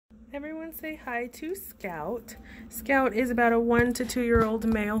Everyone say hi to Scout. Scout is about a 1 to 2 year old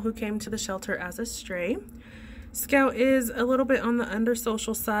male who came to the shelter as a stray. Scout is a little bit on the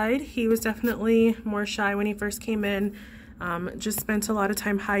under-social side. He was definitely more shy when he first came in. Just spent a lot of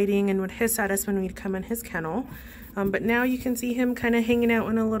time hiding and would hiss at us when we'd come in his kennel. But now you can see him kind of hanging out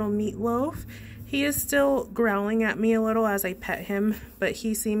in a little meatloaf. He is still growling at me a little as I pet him, but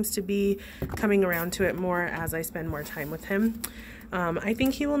he seems to be coming around to it more as I spend more time with him. I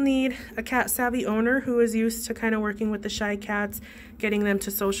think he will need a cat savvy owner who is used to kind of working with the shy cats, getting them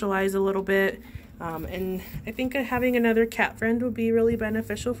to socialize a little bit. And I think having another cat friend would be really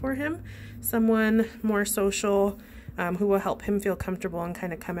beneficial for him. Someone more social who will help him feel comfortable and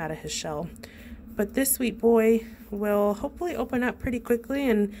kind of come out of his shell. But this sweet boy will hopefully open up pretty quickly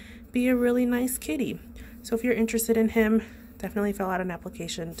and be a really nice kitty. So if you're interested in him, definitely fill out an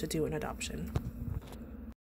application to do an adoption.